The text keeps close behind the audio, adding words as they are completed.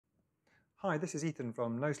Hi, this is Ethan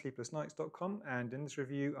from NoSleeplessNights.com, and in this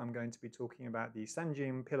review I'm going to be talking about the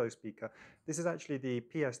Sangean pillow speaker. This is actually the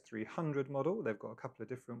PS-300 model. They've got a couple of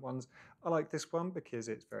different ones. I like this one because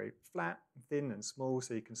it's very flat, thin and small,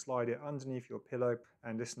 so you can slide it underneath your pillow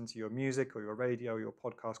and listen to your music or your radio or your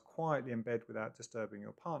podcast quietly in bed without disturbing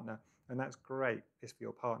your partner. And that's great if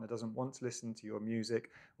your partner doesn't want to listen to your music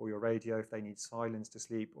or your radio, if they need silence to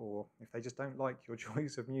sleep, or if they just don't like your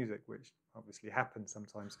choice of music, which obviously happens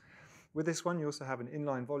sometimes. With this one, you also have an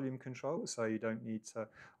inline volume control, so you don't need to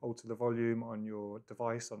alter the volume on your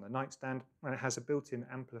device on the nightstand, and it has a built-in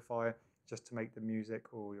amplifier just to make the music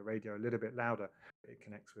or your radio a little bit louder. It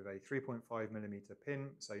connects with a 3.5mm pin,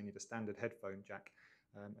 so you need a standard headphone jack,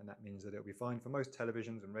 and that means that it'll be fine for most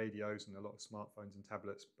televisions and radios and a lot of smartphones and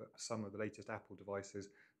tablets, but some of the latest Apple devices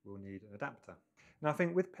will need an adapter. Now, I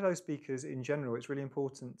think with pillow speakers in general, it's really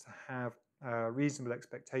important to have reasonable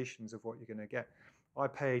expectations of what you're going to get. I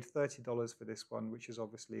paid $30 for this one, which is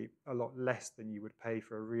obviously a lot less than you would pay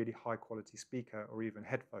for a really high quality speaker or even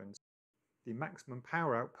headphones. The maximum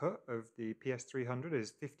power output of the PS300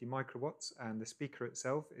 is 50 microwatts, and the speaker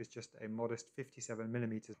itself is just a modest 57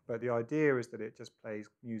 millimeters. But the idea is that it just plays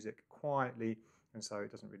music quietly, and so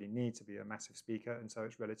it doesn't really need to be a massive speaker, and so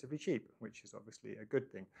it's relatively cheap, which is obviously a good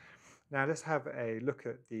thing. Now let's have a look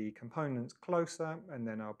at the components closer, and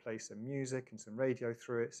then I'll play some music and some radio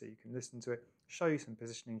through it so you can listen to it, show you some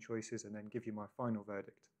positioning choices, and then give you my final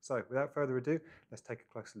verdict. So without further ado, let's take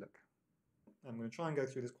a closer look. I'm going to try and go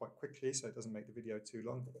through this quite quickly so it doesn't make the video too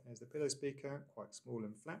long. There's the pillow speaker, quite small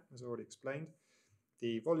and flat, as already explained.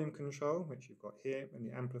 The volume control, which you've got here, and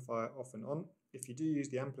the amplifier off and on. If you do use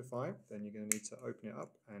the amplifier, then you're going to need to open it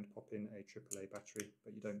up and pop in a AAA battery,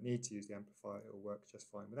 but you don't need to use the amplifier, it will work just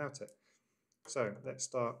fine without it. So let's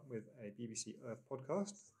start with a BBC Earth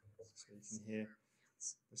podcast, so you can hear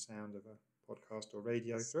the sound of a podcast or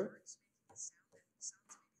radio through it.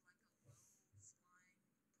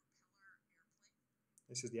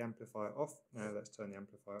 This is the amplifier off. Now let's turn the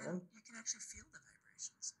amplifier on. You can actually feel the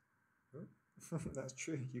vibrations. Oh, that's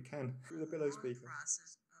true, you can, through the pillow speaker.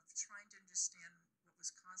 Process of trying to understand what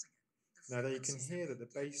was causing it. Now there you can hear that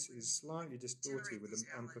the bass is slightly distorted with the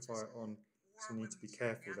amplifier on, so you need to be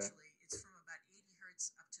careful there. It's from about 80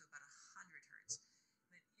 hertz up to about 100 hertz.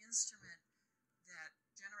 And an instrument that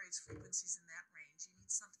generates frequencies in that range, you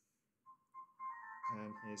need something.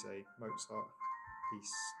 And here's a Mozart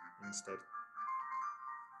piece instead.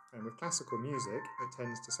 And with classical music, it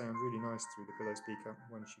tends to sound really nice through the pillow speaker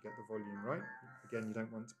once you get the volume right. Again, you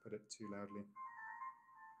don't want to put it too loudly.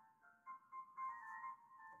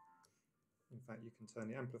 In fact, you can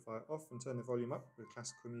turn the amplifier off and turn the volume up with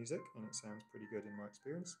classical music, and it sounds pretty good in my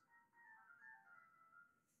experience.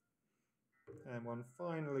 And one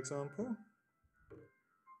final example, if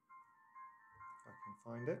I can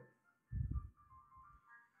find it.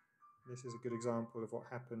 This is a good example of what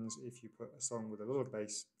happens if you put a song with a lot of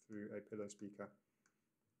bass through a pillow speaker,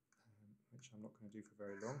 which I'm not going to do for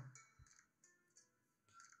very long.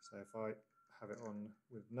 So if I have it on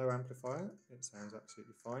with no amplifier, it sounds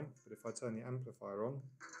absolutely fine, but if I turn the amplifier on,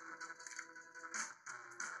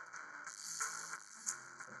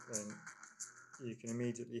 then you can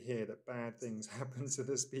immediately hear that bad things happen to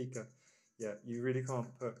the speaker. Yeah, you really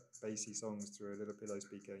can't put bassy songs through a little pillow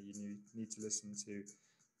speaker. You need to listen to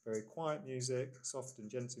very quiet music, soft and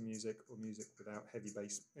gentle music, or music without heavy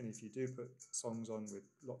bass. And if you do put songs on with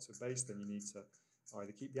lots of bass, then you need to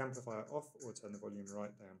either keep the amplifier off or turn the volume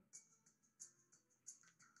right down.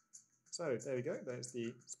 So there we go, there's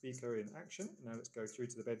the speaker in action. Now let's go through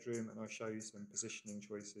to the bedroom and I'll show you some positioning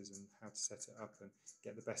choices and how to set it up and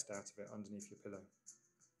get the best out of it underneath your pillow.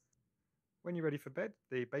 When you're ready for bed,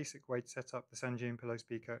 the basic way to set up the Sangean pillow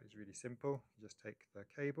speaker is really simple. You just take the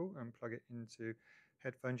cable and plug it into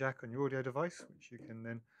headphone jack on your audio device, which you can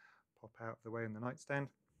then pop out of the way on the nightstand.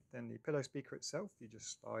 Then the pillow speaker itself, you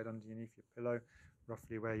just slide underneath your pillow,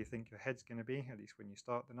 roughly where you think your head's going to be, at least when you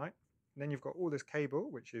start the night. And then you've got all this cable,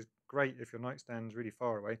 which is great if your nightstand's really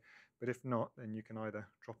far away, but if not, then you can either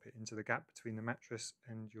drop it into the gap between the mattress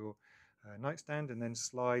and your nightstand and then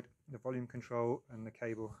slide the volume control and the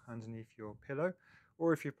cable underneath your pillow.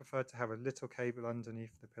 Or if you prefer to have a little cable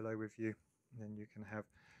underneath the pillow with you, then you can have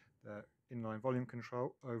the inline volume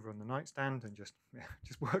control over on the nightstand and just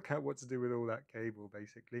work out what to do with all that cable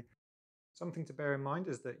basically. Something to bear in mind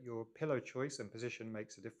is that your pillow choice and position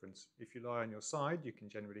makes a difference. If you lie on your side, you can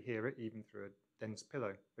generally hear it even through a dense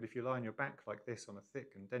pillow. But if you lie on your back like this on a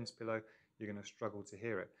thick and dense pillow, you're going to struggle to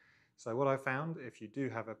hear it. So what I found, if you do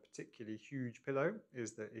have a particularly huge pillow,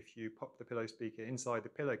 is that if you pop the pillow speaker inside the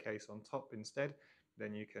pillowcase on top instead,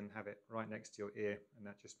 then you can have it right next to your ear, and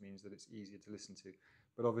that just means that it's easier to listen to.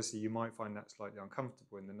 but obviously you might find that slightly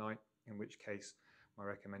uncomfortable in the night, in which case my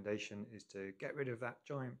recommendation is to get rid of that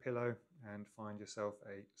giant pillow and find yourself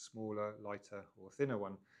a smaller, lighter or thinner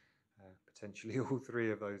one, potentially all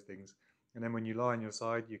three of those things. And then when you lie on your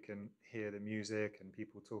side, you can hear the music and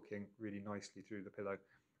people talking really nicely through the pillow.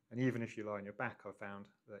 And even if you lie on your back, I've found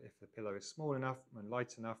that if the pillow is small enough and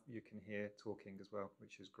light enough, you can hear talking as well,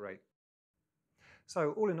 which is great.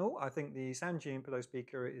 So all in all, I think the Sangean pillow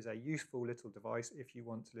speaker is a useful little device if you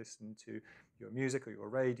want to listen to your music or your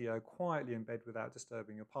radio quietly in bed without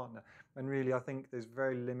disturbing your partner. And really, I think there's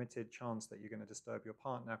very limited chance that you're going to disturb your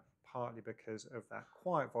partner, partly because of that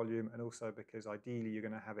quiet volume and also because ideally you're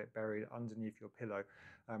going to have it buried underneath your pillow.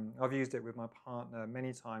 I've used it with my partner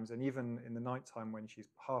many times, and even in the night time when she's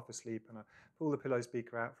half asleep and I pull the pillow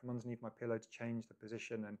speaker out from underneath my pillow to change the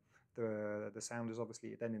position, and the sound is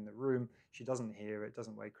obviously then in the room. She doesn't hear it,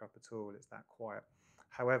 doesn't wake her up at all, it's that quiet.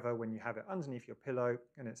 However, when you have it underneath your pillow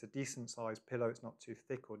and it's a decent sized pillow, it's not too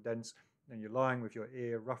thick or dense, and you're lying with your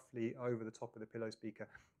ear roughly over the top of the pillow speaker,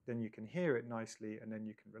 then you can hear it nicely and then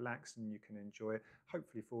you can relax and you can enjoy it,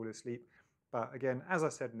 hopefully fall asleep. But again, as I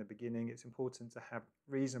said in the beginning, it's important to have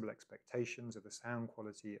reasonable expectations of the sound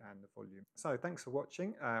quality and the volume. So thanks for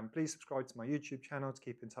watching. Please subscribe to my YouTube channel to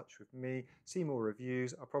keep in touch with me, see more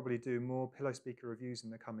reviews. I'll probably do more pillow speaker reviews in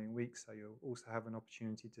the coming weeks, so you'll also have an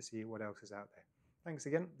opportunity to see what else is out there. Thanks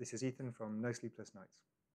again. This is Ethan from No Sleepless Nights.